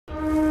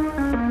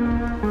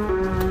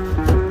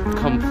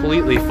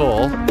completely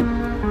full.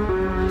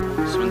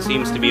 This one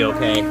seems to be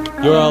okay.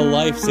 You're a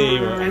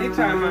lifesaver.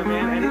 Anytime, my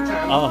man,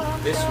 anytime. Oh,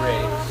 this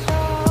raise.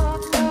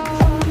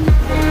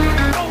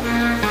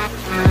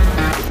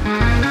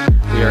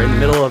 We are in the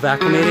middle of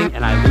acclimating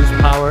and I lose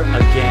power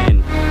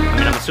again. I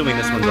mean, I'm assuming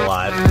this one's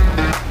alive.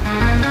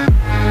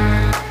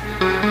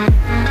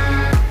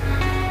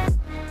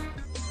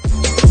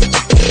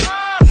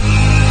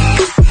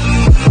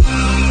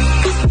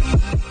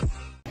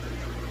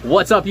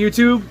 What's up,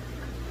 YouTube?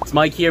 It's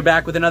Mike here,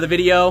 back with another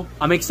video.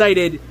 I'm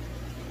excited.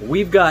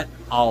 We've got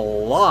a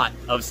lot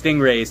of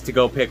stingrays to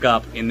go pick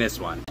up in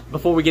this one.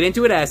 Before we get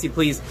into it, I ask you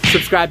please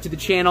subscribe to the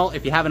channel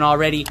if you haven't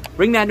already.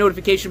 Ring that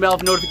notification bell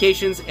for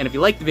notifications, and if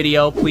you like the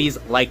video,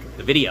 please like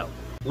the video.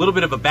 A little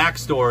bit of a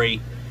backstory.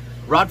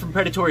 Rod from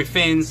Predatory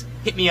Fins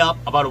hit me up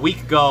about a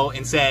week ago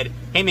and said,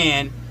 hey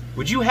man,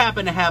 would you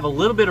happen to have a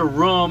little bit of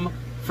room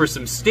for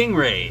some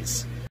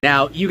stingrays?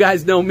 Now, you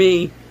guys know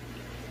me,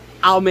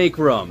 I'll make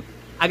room.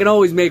 I can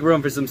always make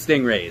room for some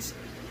stingrays.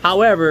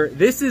 However,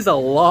 this is a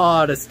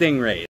lot of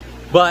stingrays.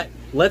 But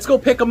let's go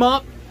pick them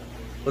up.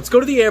 Let's go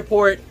to the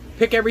airport,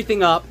 pick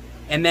everything up,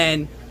 and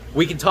then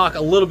we can talk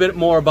a little bit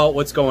more about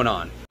what's going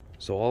on.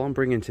 So all I'm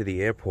bringing to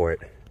the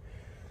airport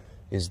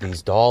is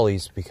these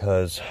dollies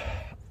because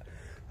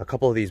a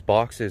couple of these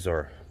boxes,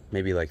 or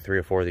maybe like 3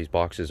 or 4 of these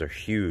boxes, are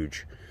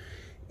huge.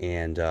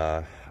 And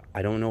I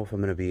don't know if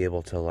I'm gonna be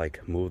able to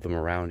like move them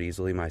around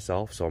easily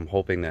myself. So I'm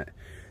hoping that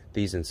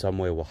these in some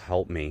way will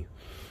help me.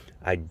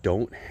 I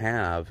don't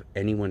have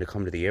anyone to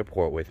come to the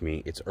airport with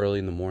me. It's early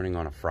in the morning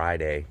on a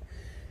Friday.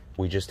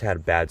 We just had a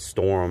bad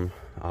storm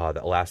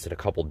that lasted a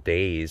couple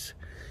days,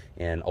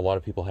 and a lot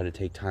of people had to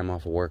take time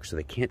off of work, so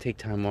they can't take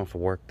time off of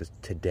work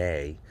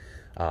today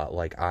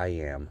like I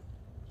am.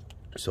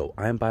 So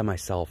I am by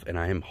myself, and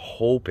I am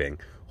hoping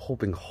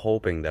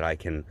that I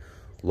can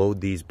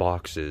load these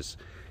boxes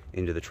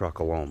into the truck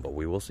alone, but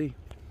we will see.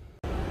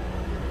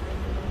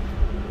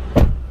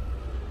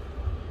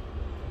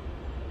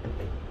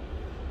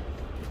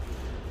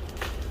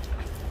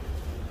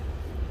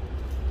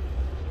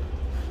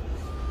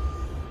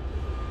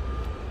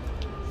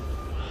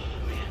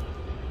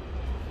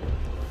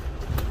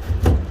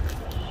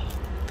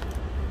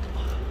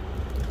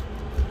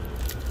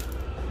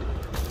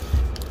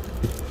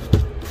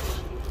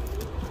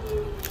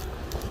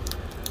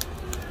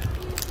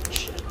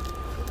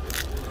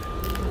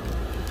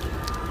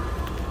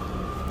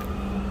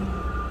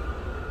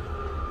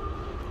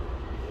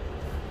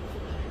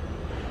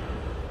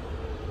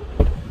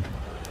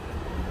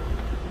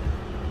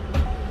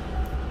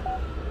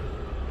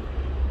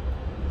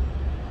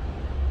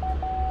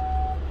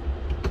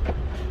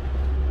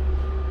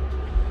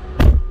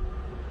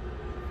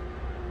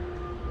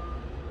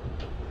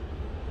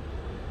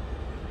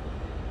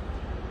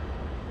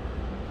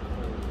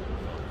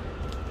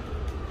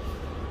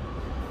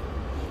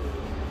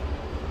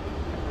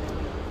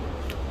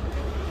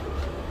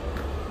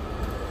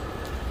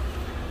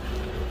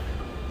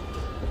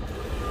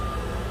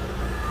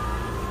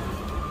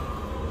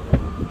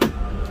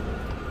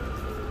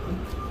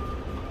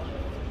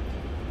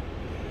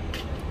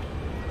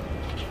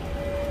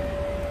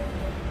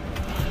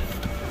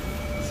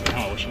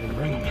 I'm gonna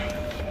bring them.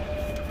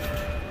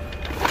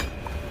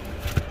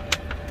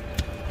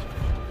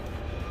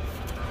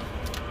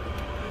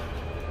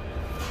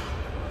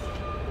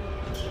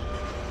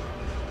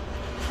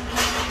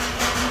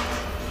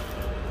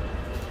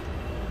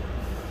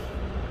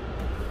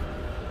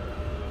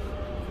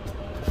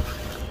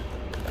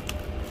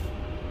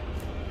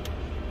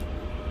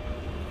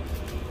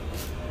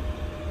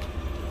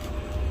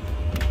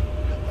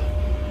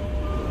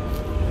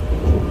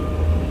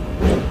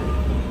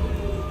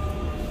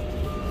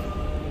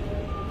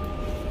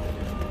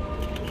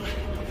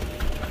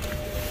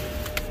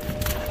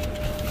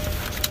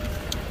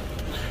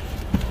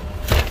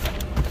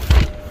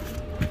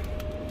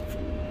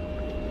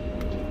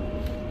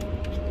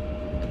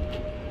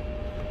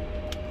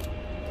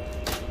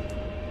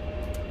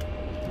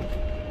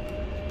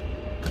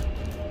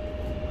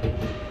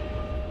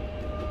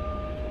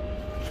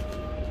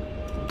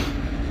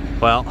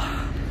 Well,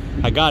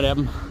 I got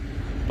him,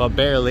 but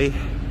barely.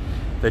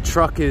 The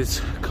truck is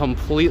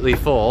completely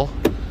full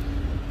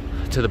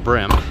to the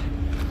brim.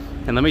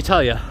 And let me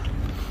tell you,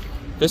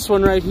 this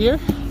one right here,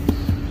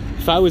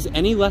 if I was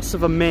any less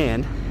of a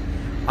man,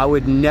 I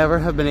would never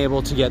have been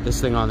able to get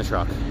this thing on the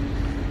truck.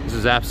 This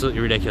is absolutely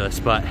ridiculous,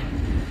 but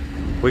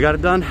we got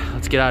it done.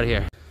 Let's get out of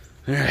here.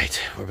 All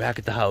right, we're back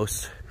at the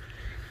house.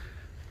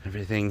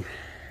 Everything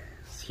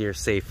is here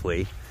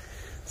safely.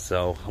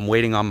 So I'm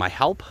waiting on my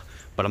help,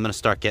 but I'm gonna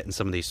start getting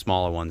some of these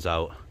smaller ones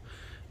out.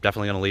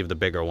 Definitely gonna leave the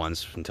bigger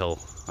ones until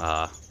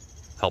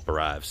help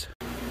arrives.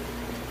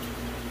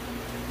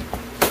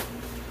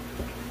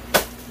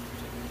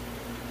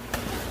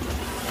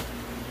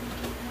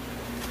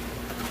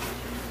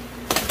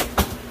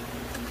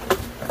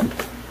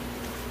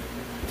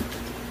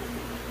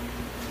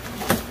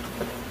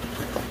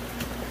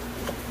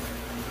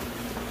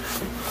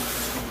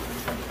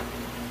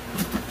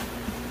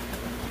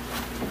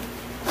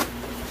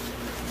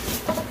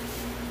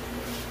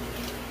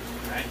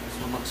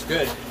 looks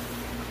good.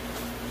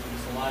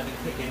 It's alive and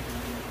kicking.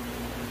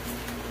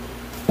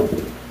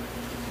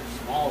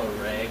 Smaller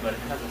ray, but it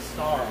has a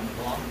star on the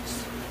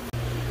box.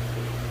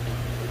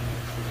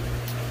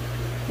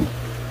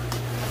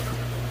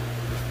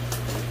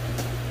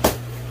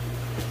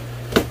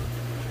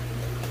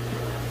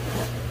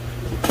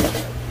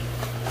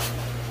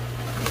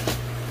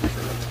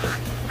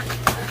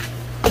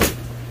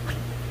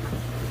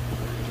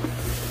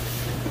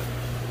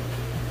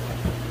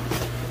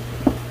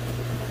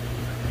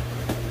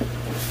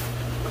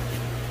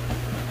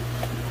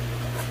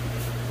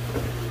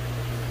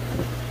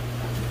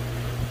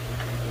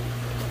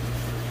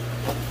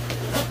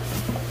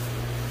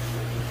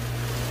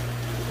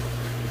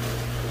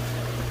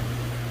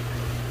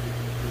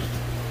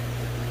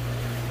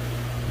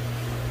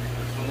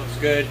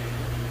 Good.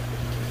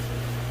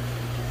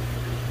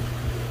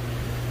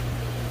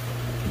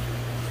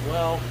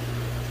 Well,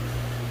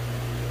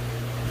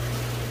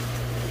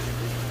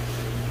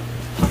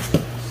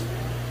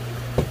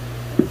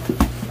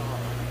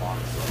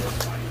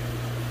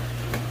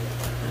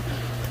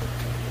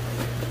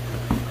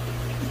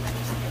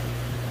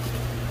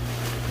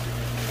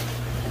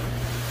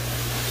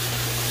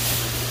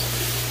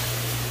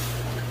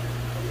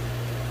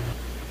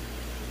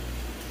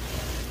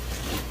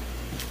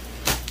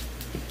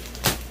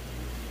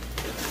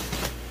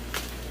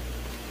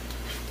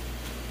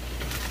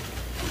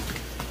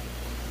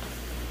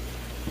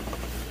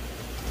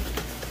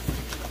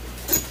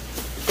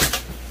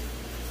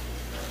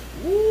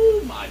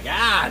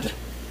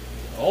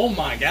 oh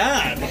my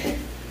God.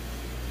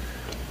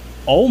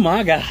 Oh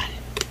my God.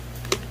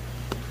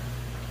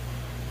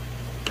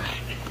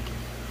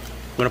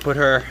 I'm gonna put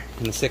her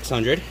in the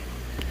 600.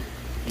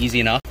 Easy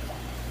enough.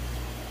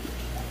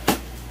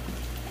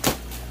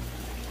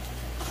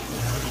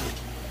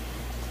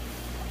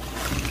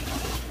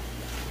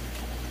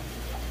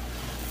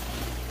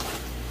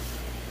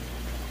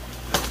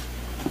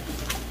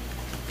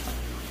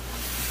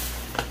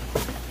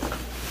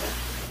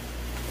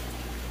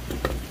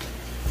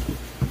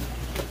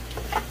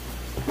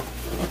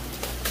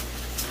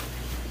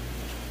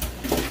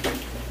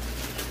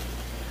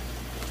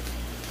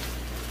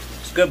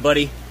 Good,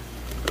 buddy.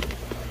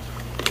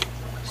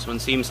 This one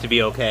seems to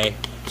be okay.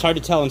 It's hard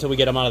to tell until we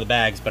get them out of the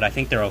bags, but I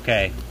think they're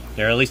okay.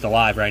 They're at least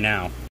alive right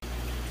now.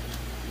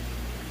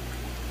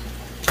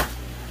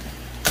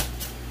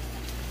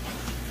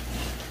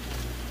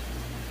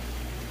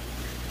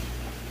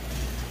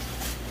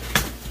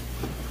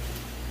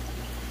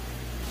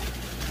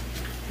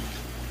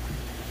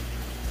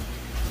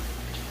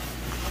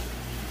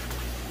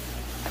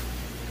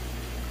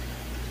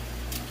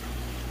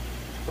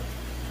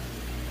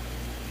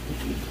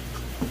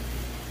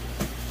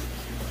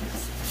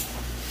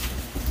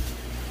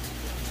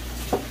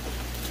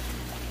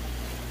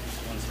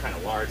 Kind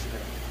of large.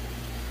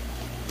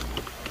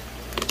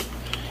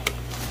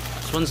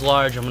 This one's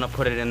large. I'm gonna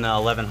put it in the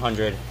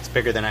 1100. It's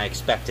bigger than I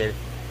expected,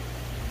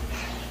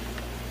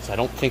 so I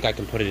don't think I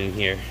can put it in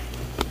here.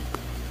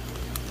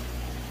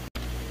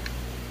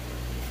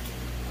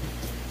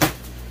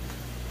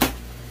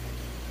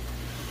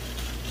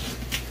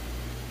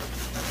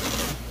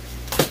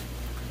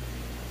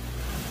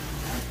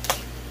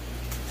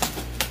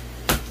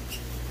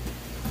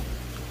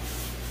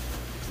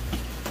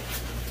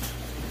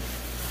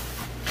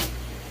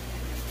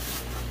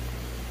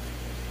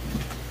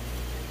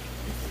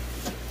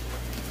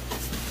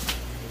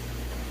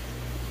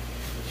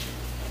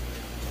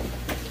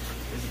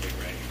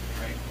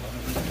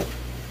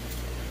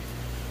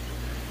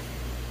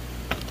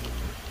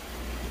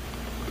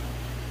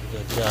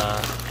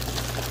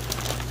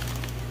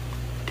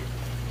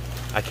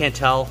 I can't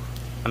tell.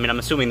 I mean, I'm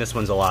assuming this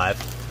one's alive.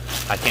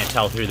 I can't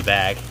tell through the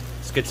bag.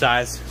 It's good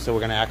size, so we're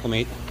gonna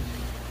acclimate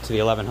to the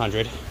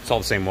 1100. It's all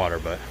the same water,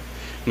 but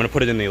I'm gonna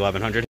put it in the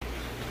 1100.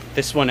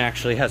 This one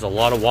actually has a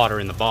lot of water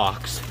in the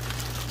box,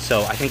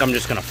 so I think I'm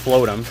just gonna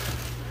float them.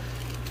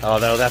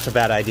 Although that's a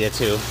bad idea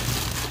too.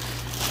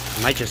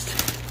 I might just,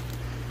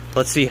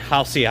 let's see,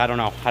 I'll see, I don't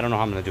know how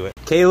I'm gonna do it.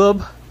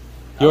 Caleb,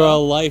 you're a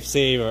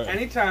lifesaver.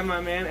 Anytime,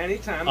 my man,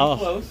 anytime, I'm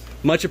close.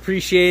 Much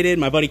appreciated.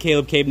 My buddy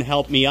Caleb came to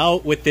help me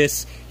out with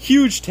this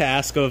huge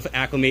task of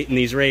acclimating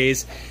these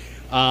rays.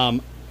 I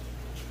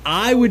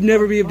would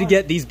never be able to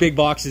get these big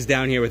boxes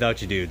down here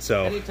without you, dude.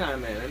 So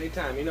anytime, man,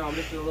 anytime. You know, I'm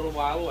just a little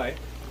while away.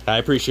 I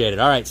appreciate it.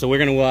 All right, so we're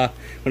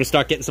gonna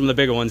start getting some of the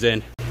bigger ones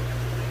in.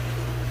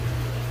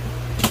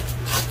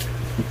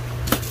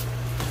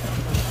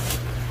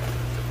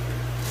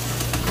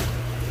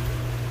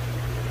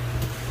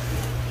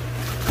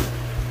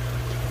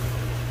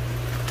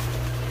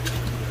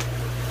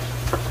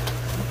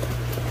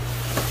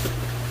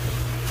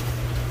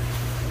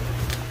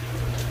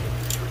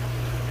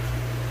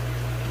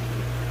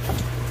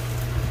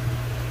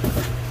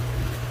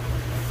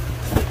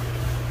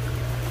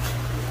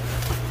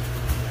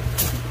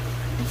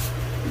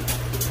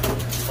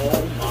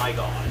 Oh my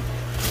God.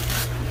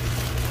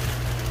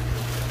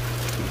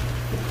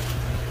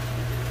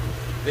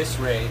 This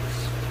ray is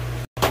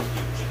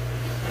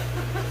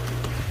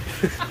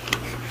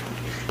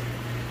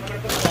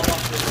huge.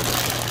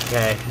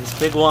 Okay, this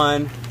big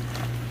one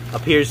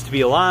appears to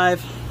be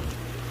alive.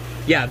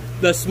 Yeah,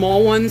 the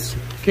small ones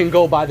can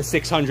go by the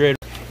 600.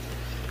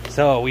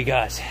 So we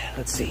got,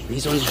 let's see,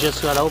 these ones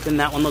just got open.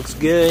 That one looks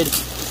good.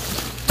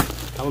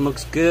 That one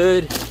looks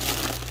good.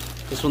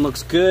 This one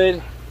looks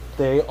good.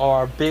 They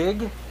are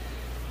big.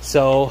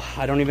 So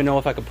I don't even know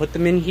if I could put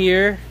them in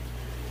here.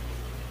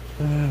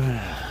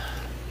 I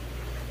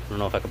don't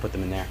know if I could put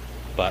them in there,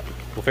 but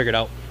we'll figure it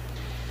out.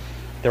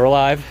 They're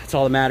alive, that's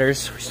all that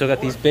matters. We still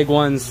got these big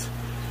ones.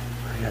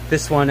 I got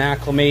this one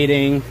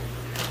acclimating.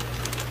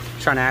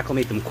 Trying to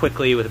acclimate them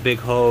quickly with a big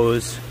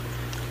hose.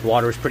 The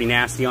water is pretty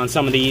nasty on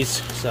some of these,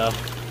 so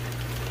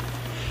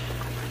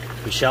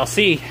we shall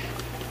see.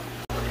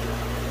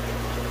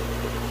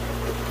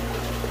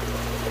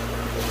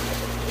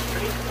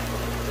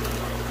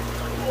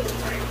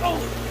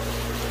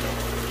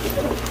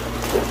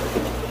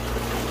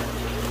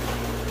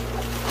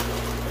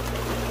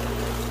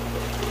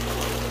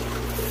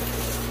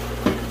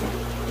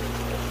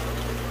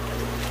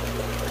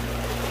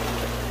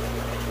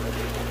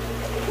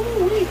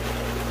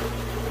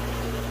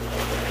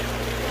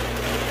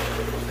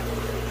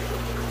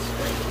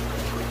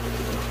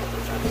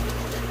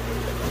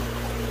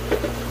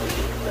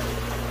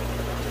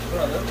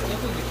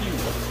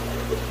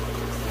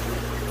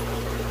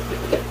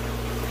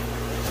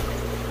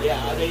 Yeah,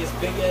 are they as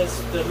big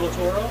as the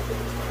Motoro?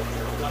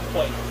 Not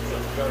quite, so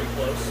very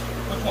close.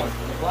 Which one?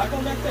 The black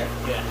one back there?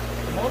 Yeah.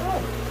 The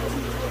Motorola?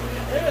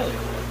 Really?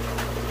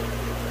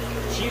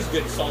 She's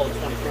good solid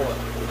 24. I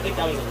think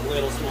that one's a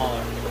little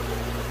smaller.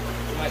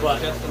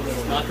 But just a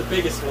little. Not the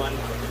biggest one.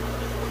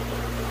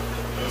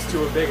 Those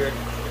two are bigger.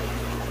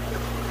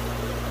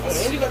 Oh,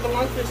 and you got the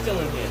lungfish still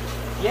in here.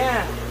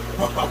 Yeah.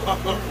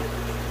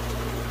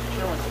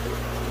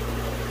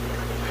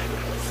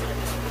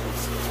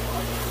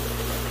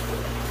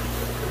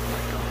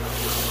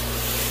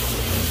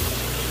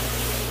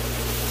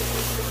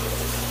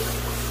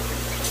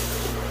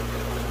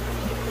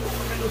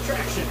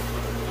 Traction.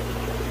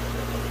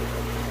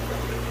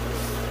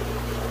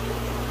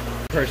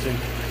 Person.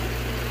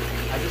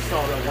 I just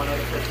saw the one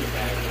other person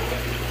bag.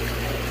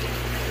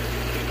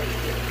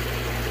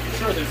 I'm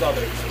sure there's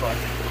others, but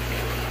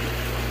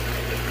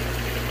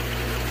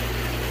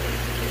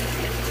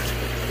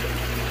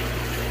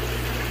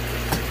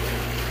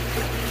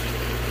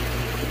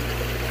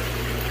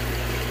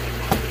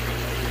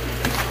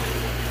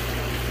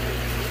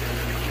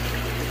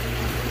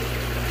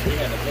We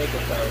had to make a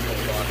thousand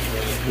box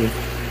really.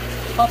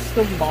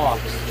 custom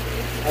box.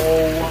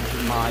 Oh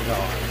my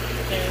god.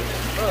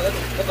 Oh,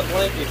 that's a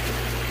blanket.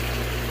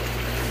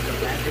 The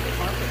magic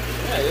carpet.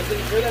 Yeah, is it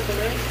sure that's a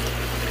ring?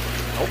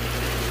 Nope.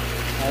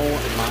 Oh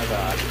my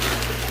god.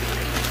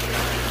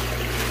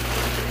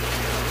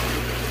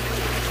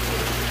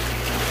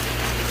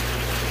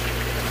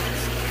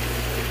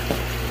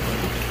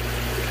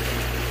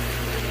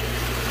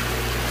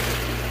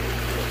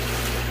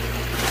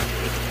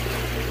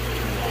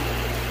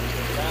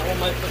 That one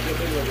might put you a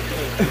big over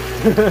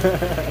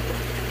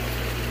too.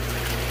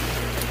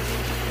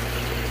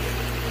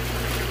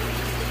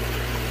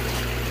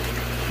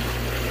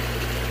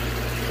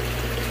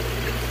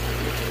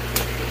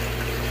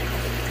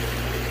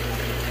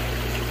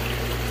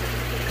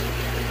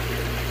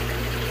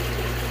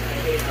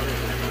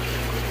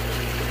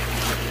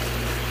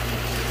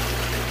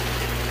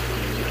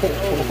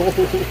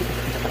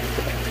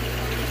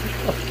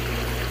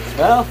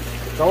 Well,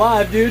 it's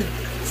alive, dude.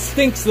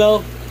 Stinks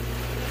though.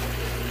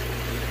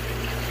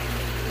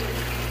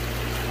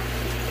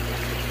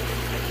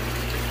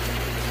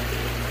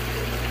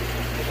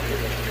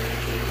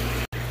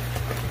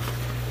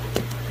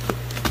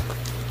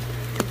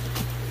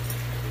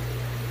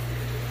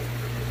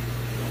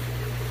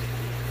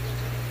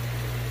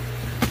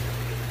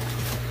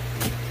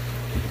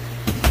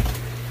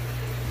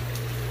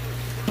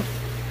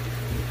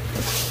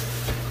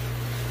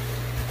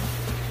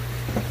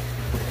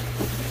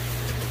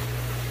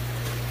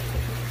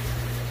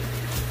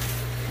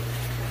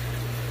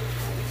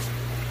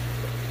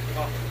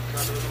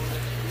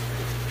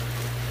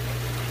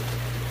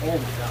 Oh my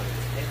god.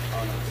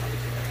 Oh no, it's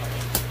not.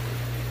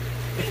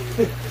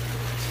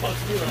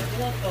 Supposed to be like,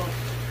 what the?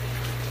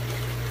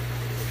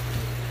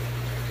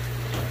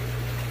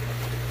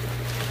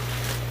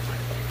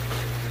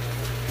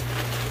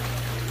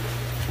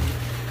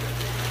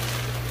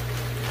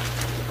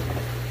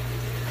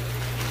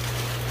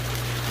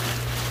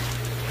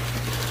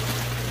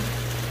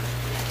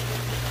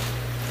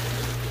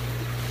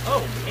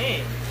 Oh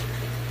man.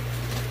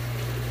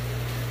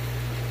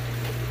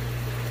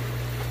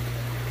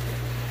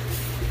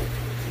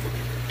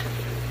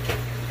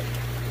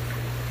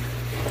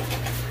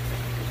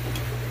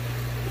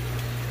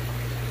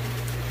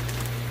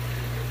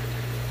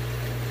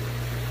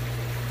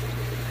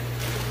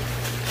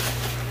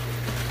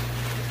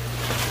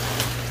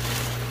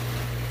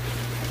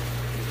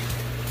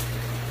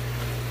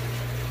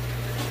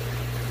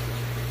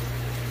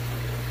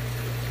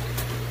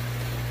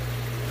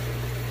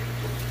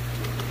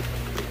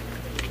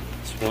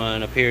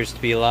 One appears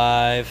to be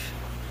alive.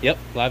 Yep,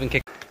 live and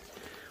kick.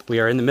 We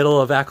are in the middle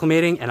of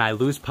acclimating and I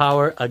lose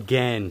power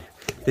again.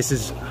 This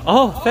is,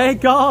 oh, thank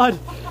God.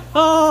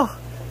 Oh,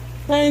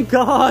 thank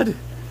God.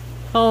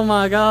 Oh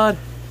my God.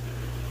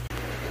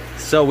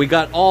 So we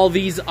got all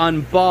these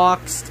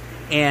unboxed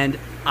and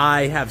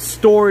I have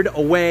stored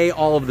away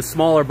all of the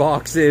smaller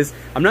boxes.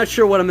 I'm not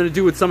sure what I'm gonna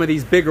do with some of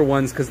these bigger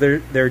ones because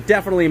they're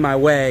definitely in my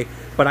way,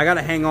 but I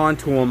gotta hang on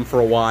to them for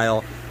a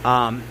while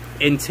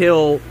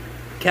until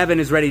Kevin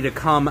is ready to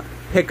come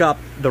pick up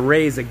the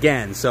rays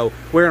again. So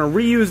we're gonna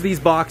reuse these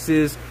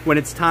boxes when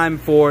it's time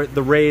for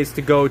the rays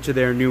to go to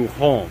their new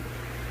home.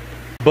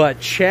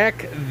 But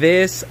check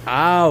this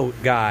out,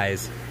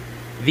 guys.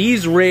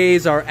 These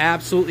rays are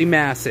absolutely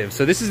massive.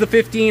 So this is the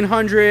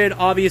 1500.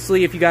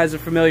 Obviously, if you guys are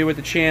familiar with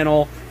the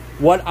channel,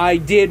 what I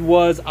did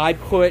was I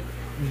put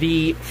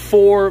the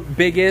 4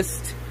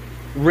 biggest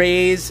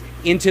rays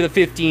into the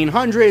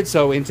 1500,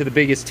 so into the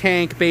biggest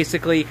tank,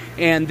 basically.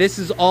 And this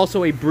is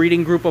also a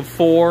breeding group of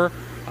 4.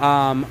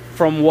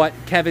 From what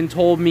Kevin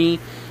told me.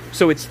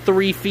 So it's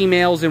 3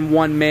 females and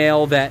 1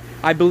 male that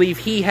I believe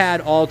he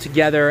had all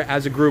together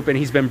as a group, and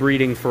he's been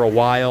breeding for a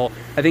while.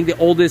 I think the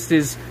oldest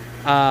is,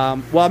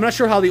 well, I'm not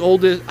sure how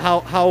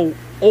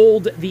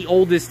old the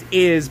oldest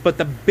is, but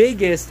the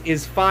biggest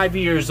is 5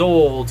 years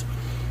old,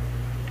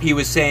 he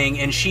was saying,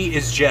 and she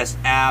is just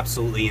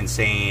absolutely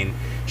insane.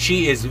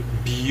 She is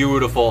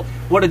beautiful.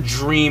 What a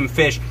dream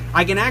fish.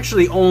 I can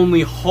actually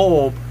only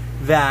hope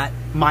that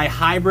my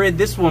hybrid,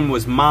 this one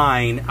was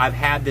mine, I've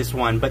had this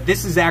one, but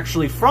this is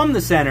actually from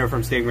the center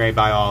from Stingray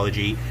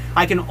Biology.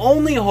 I can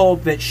only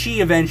hope that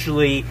she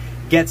eventually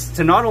gets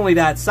to not only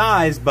that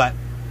size, but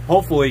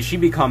hopefully she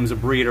becomes a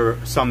breeder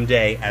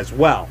someday as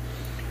well.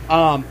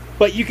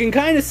 But you can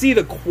kind of see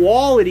the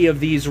quality of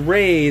these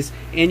rays,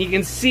 and you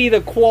can see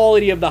the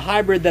quality of the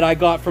hybrid that I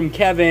got from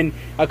Kevin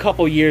a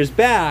couple years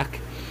back.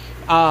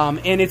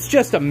 And it's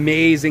just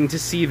amazing to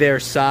see their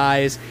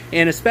size,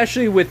 and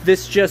especially with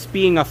this just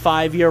being a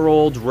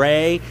 5-year-old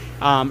ray,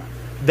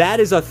 that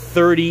is a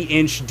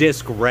 30-inch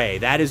disc ray.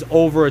 That is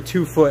over a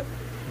 2-foot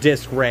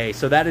disc ray.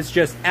 So that is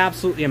just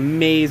absolutely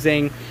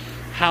amazing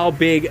how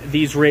big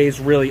these rays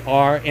really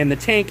are. And the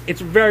tank,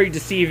 it's very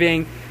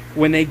deceiving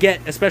when they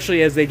get,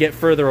 especially as they get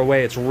further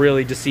away, it's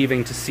really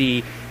deceiving to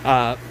see,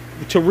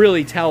 to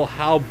really tell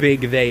how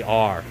big they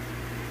are.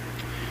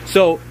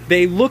 So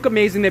they look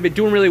amazing. They've been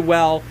doing really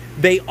well.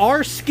 They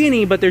are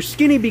skinny, but they're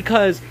skinny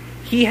because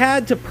he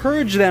had to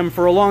purge them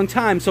for a long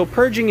time. So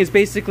purging is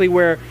basically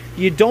where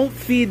you don't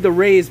feed the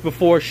rays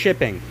before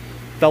shipping.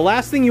 The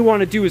last thing you want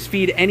to do is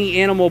feed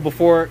any animal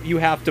before you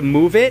have to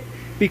move it,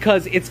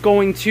 because it's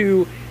going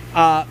to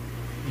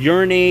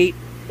urinate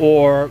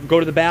or go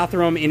to the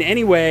bathroom in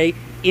any way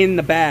in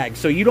the bag.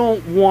 So you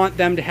don't want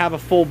them to have a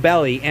full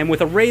belly. And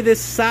with a ray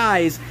this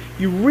size,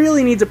 you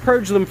really need to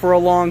purge them for a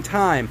long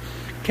time.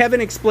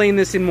 Kevin explained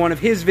this in one of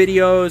his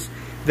videos,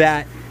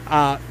 that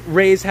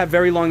rays have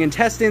very long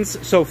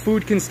intestines, so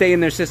food can stay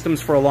in their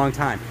systems for a long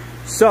time.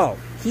 So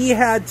he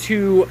had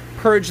to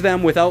purge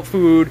them without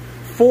food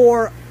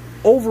for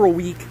over a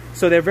week,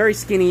 so they're very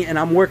skinny, and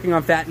I'm working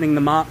on fattening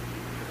them up,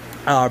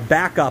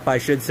 back up, I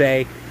should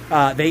say.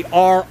 They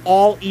are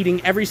all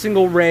eating. Every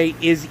single ray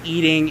is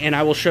eating, and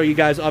I will show you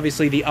guys,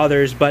 obviously, the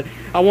others, but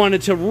I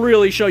wanted to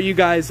really show you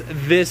guys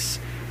this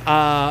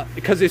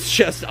because it's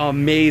just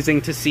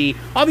amazing to see.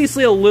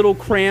 Obviously a little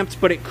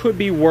cramped, but it could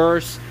be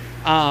worse.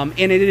 And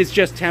it is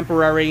just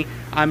temporary.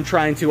 I'm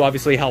trying to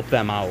obviously help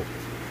them out.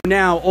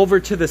 Now over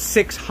to the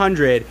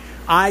 600.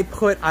 I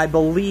put, I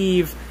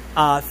believe,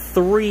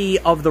 3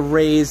 of the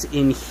rays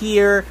in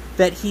here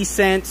that he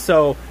sent.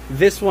 So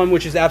this one,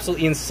 which is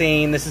absolutely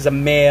insane, this is a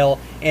male,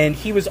 and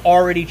he was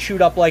already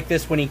chewed up like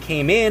this when he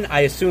came in.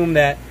 I assume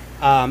that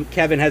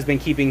Kevin has been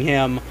keeping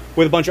him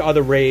with a bunch of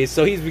other rays,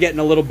 so he's getting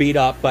a little beat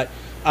up, but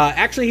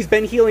actually he's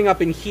been healing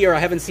up in here. I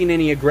haven't seen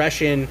any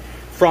aggression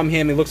from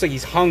him. It looks like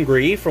he's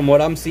hungry from what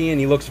I'm seeing.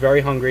 He looks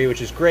very hungry,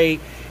 which is great.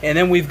 And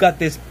then we've got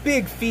this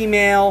big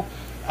female.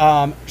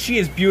 She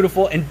is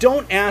beautiful, and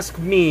don't ask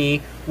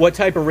me what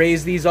type of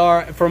rays these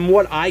are. From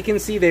what I can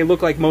see, they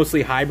look like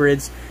mostly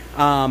hybrids.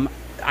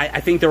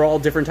 I think they're all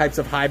different types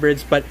of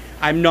hybrids, but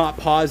I'm not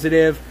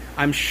positive.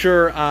 I'm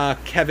sure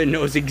Kevin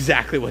knows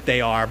exactly what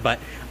they are, but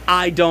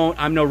I don't.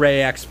 I'm no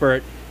ray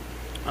expert.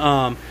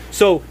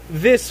 So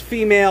this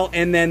female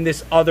and then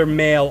this other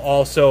male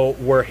also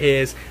were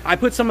his. I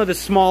put some of the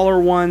smaller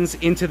ones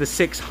into the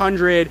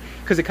 600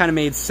 because it kind of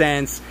made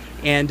sense.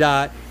 And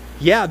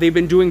yeah, they've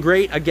been doing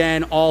great.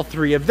 Again, all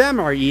 3 of them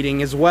are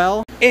eating as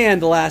well.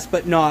 And last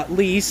but not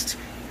least,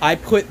 I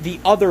put the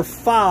other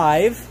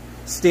 5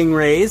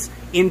 stingrays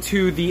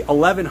into the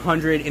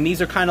 1100, and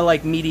these are kind of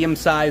like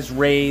medium-sized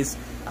rays.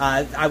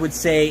 I would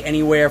say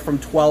anywhere from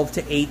 12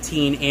 to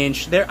 18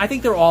 inch. I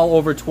think they're all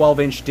over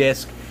 12-inch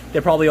disc.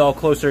 They're probably all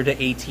closer to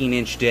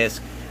 18-inch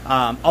disc.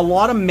 A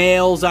lot of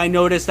males I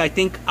noticed. I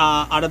think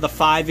out of the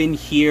 5 in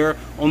here,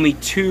 only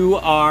 2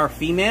 are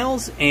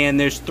females, and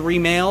there's 3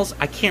 males.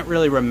 I can't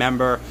really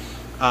remember,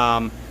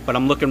 but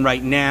I'm looking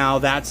right now.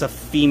 That's a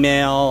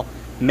female,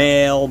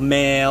 male,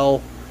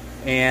 male,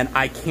 And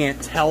I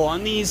can't tell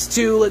on these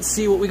two. Let's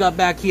see what we got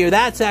back here.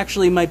 That's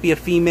actually might be a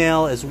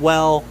female as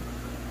well.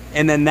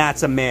 And then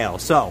that's a male.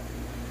 So,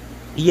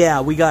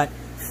 yeah, we got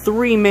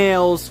 3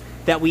 males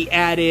that we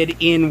added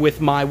in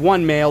with my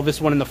 1 male.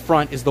 This one in the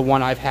front is the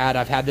one I've had.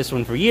 I've had this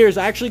one for years.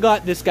 I actually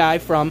got this guy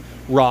from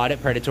Rod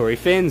at Predatory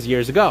Fins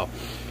years ago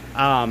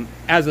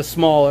as a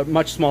smaller,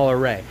 much smaller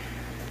ray.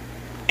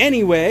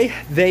 Anyway,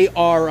 they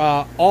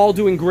are all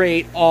doing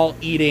great, all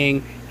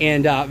eating,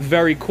 and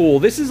very cool.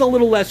 This is a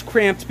little less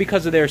cramped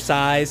because of their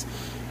size.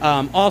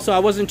 Also, I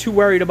wasn't too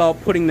worried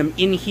about putting them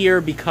in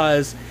here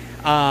because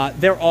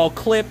they're all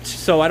clipped,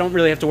 so I don't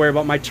really have to worry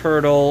about my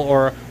turtle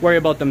or worry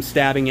about them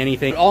stabbing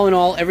anything. All in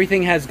all,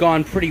 everything has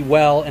gone pretty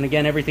well, and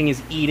again, everything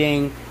is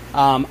eating.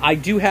 I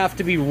do have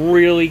to be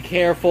really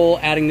careful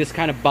adding this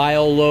kind of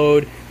bio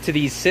load to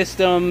these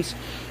systems.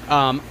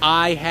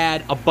 I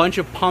had a bunch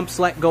of pumps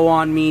let go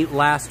on me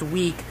last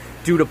week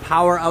due to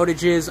power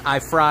outages. I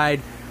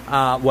fried,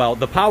 well,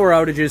 the power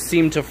outages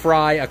seemed to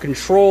fry a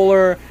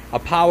controller, a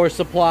power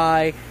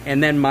supply,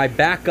 and then my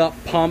backup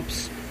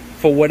pumps.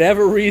 For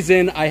whatever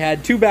reason, I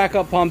had 2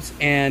 backup pumps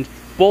and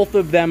both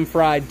of them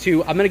fried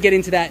too. I'm going to get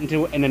into that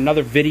in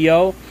another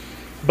video.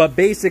 But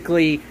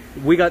basically,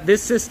 we got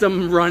this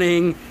system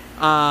running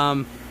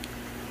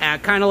at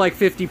kind of like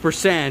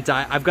 50%.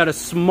 I've got a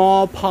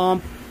small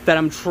pump that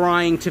I'm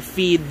trying to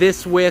feed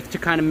this with to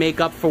kind of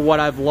make up for what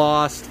I've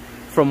lost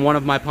from one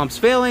of my pumps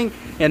failing.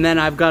 And then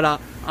I've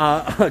got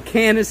a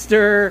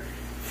canister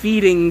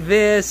feeding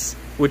this,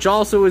 which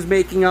also is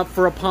making up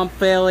for a pump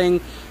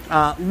failing.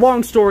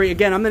 Long story,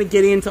 again, I'm going to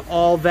get into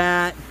all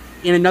that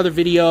in another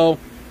video.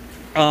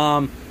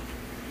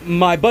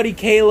 My buddy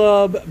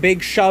Caleb,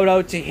 big shout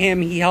out to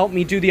him. He helped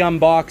me do the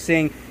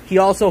unboxing. He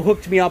also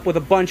hooked me up with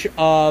a bunch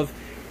of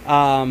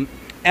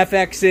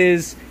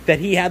FXs that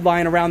he had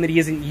lying around that he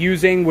isn't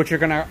using, which are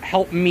going to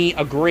help me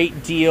a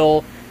great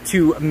deal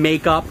to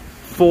make up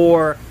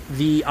for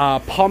the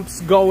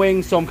pumps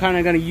going. So I'm kind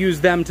of going to use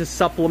them to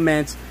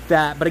supplement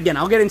that. But again,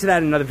 I'll get into that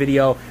in another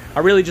video. I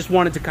really just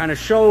wanted to kind of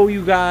show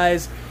you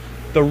guys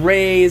the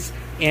rays,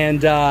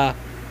 and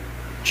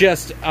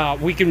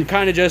we can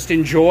kind of just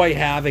enjoy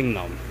having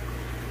them.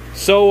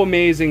 So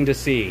amazing to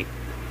see.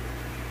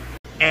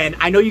 And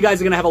I know you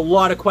guys are going to have a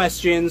lot of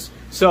questions,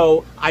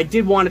 so I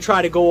did want to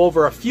try to go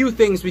over a few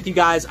things with you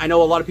guys. I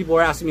know a lot of people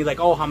are asking me like,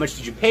 oh, how much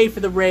did you pay for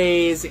the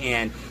rays?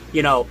 And,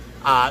 you know,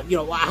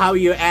 how are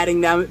you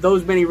adding them,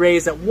 those many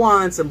rays at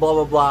once, and blah,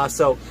 blah, blah.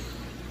 So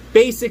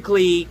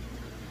basically,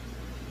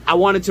 I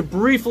wanted to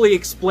briefly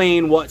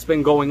explain what's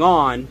been going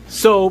on.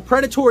 So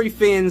Predatory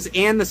Fins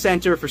and the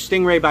Center for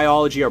Stingray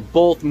Biology are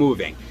both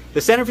moving.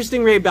 The Center for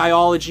Stingray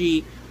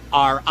Biology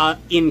are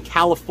in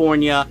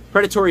California.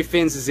 Predatory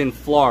Fins is in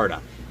Florida.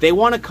 They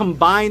want to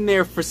combine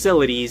their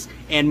facilities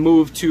and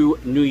move to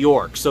New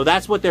York. So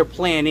that's what their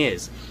plan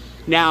is.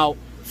 Now,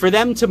 for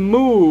them to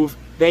move,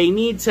 they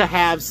need to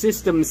have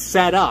systems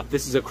set up.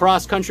 This is a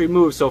cross-country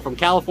move, so from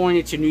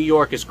California to New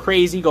York is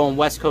crazy, going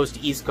West Coast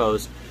to East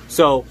Coast.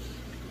 So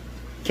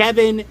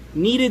Kevin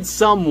needed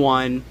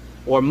someone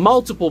or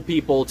multiple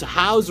people to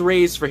house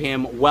rays for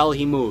him while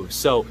he moves.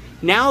 So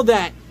now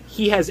that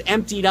he has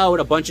emptied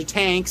out a bunch of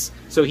tanks,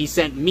 so he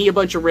sent me a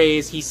bunch of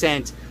rays, he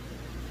sent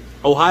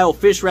Ohio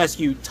Fish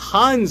Rescue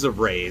tons of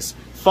rays,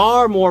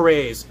 far more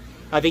rays.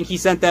 I think he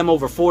sent them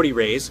over 40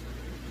 rays.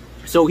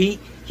 So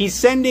he's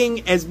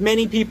sending as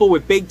many people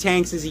with big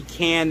tanks as he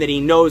can that he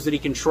knows that he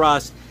can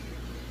trust.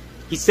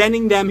 He's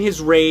sending them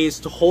his rays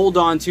to hold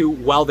on to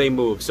while they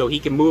move, so he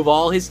can move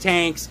all his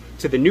tanks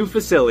to the new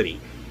facility.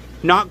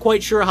 Not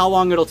quite sure how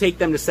long it'll take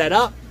them to set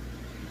up,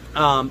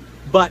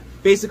 but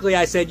basically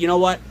I said, you know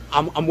what,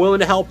 I'm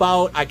willing to help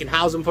out. I can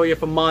house them for you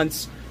for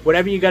months.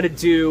 Whatever you got to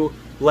do,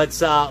 let's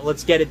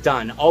get it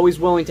done. Always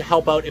willing to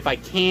help out if I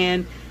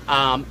can.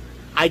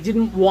 I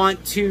didn't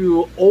want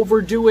to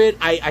overdo it.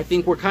 I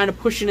think we're kind of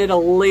pushing it a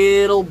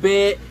little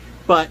bit,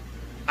 but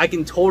I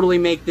can totally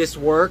make this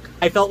work.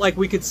 I felt like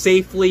we could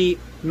safely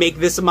make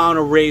this amount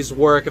of rays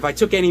work. If I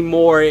took any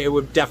more, it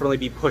would definitely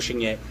be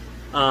pushing it.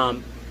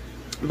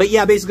 But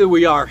yeah, basically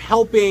we are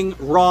helping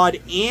Rod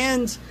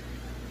and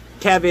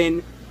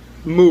Kevin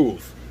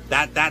move.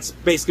 That's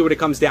basically what it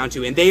comes down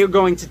to. And they are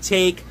going to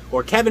take,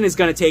 or Kevin is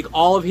going to take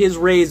all of his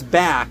rays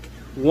back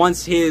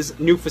once his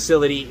new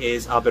facility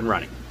is up and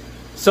running.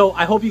 So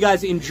I hope you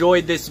guys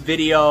enjoyed this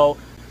video.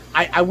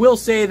 I will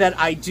say that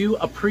I do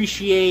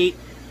appreciate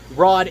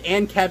Rod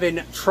and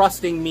Kevin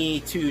trusting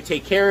me to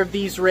take care of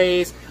these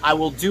rays. I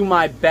will do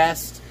my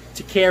best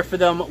to care for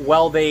them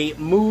while they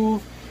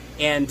move.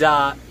 And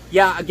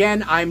yeah,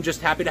 again, I'm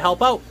just happy to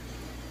help out.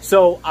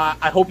 So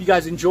I hope you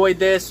guys enjoyed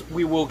this.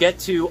 We will get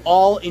to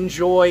all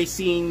enjoy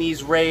seeing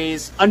these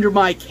rays under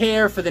my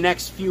care for the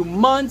next few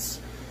months,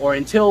 or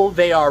until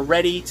they are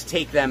ready to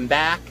take them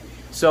back.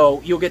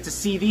 So you'll get to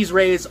see these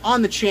rays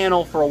on the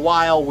channel for a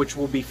while, which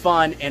will be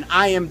fun, and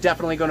I am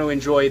definitely going to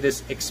enjoy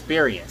this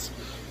experience.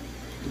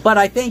 But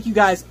I thank you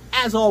guys,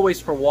 as always,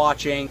 for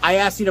watching. I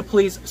ask you to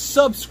please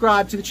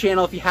subscribe to the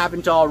channel if you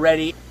haven't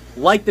already.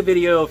 Like the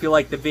video if you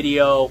like the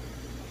video.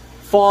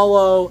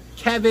 Follow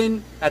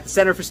Kevin at the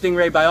Center for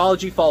Stingray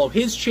Biology. Follow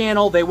his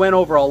channel. They went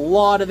over a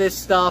lot of this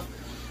stuff.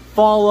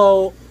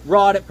 Follow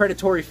Rod at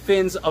Predatory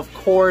Fins, of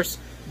course.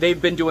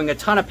 They've been doing a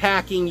ton of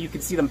packing. You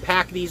can see them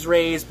pack these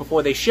rays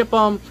before they ship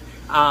them.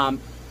 And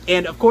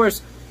of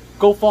course,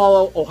 go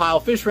follow Ohio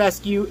Fish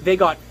Rescue. They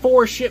got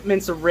 4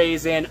 shipments of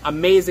rays in.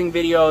 Amazing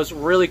videos,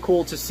 really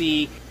cool to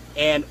see.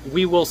 And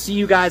we will see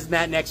you guys in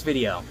that next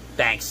video.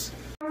 Thanks.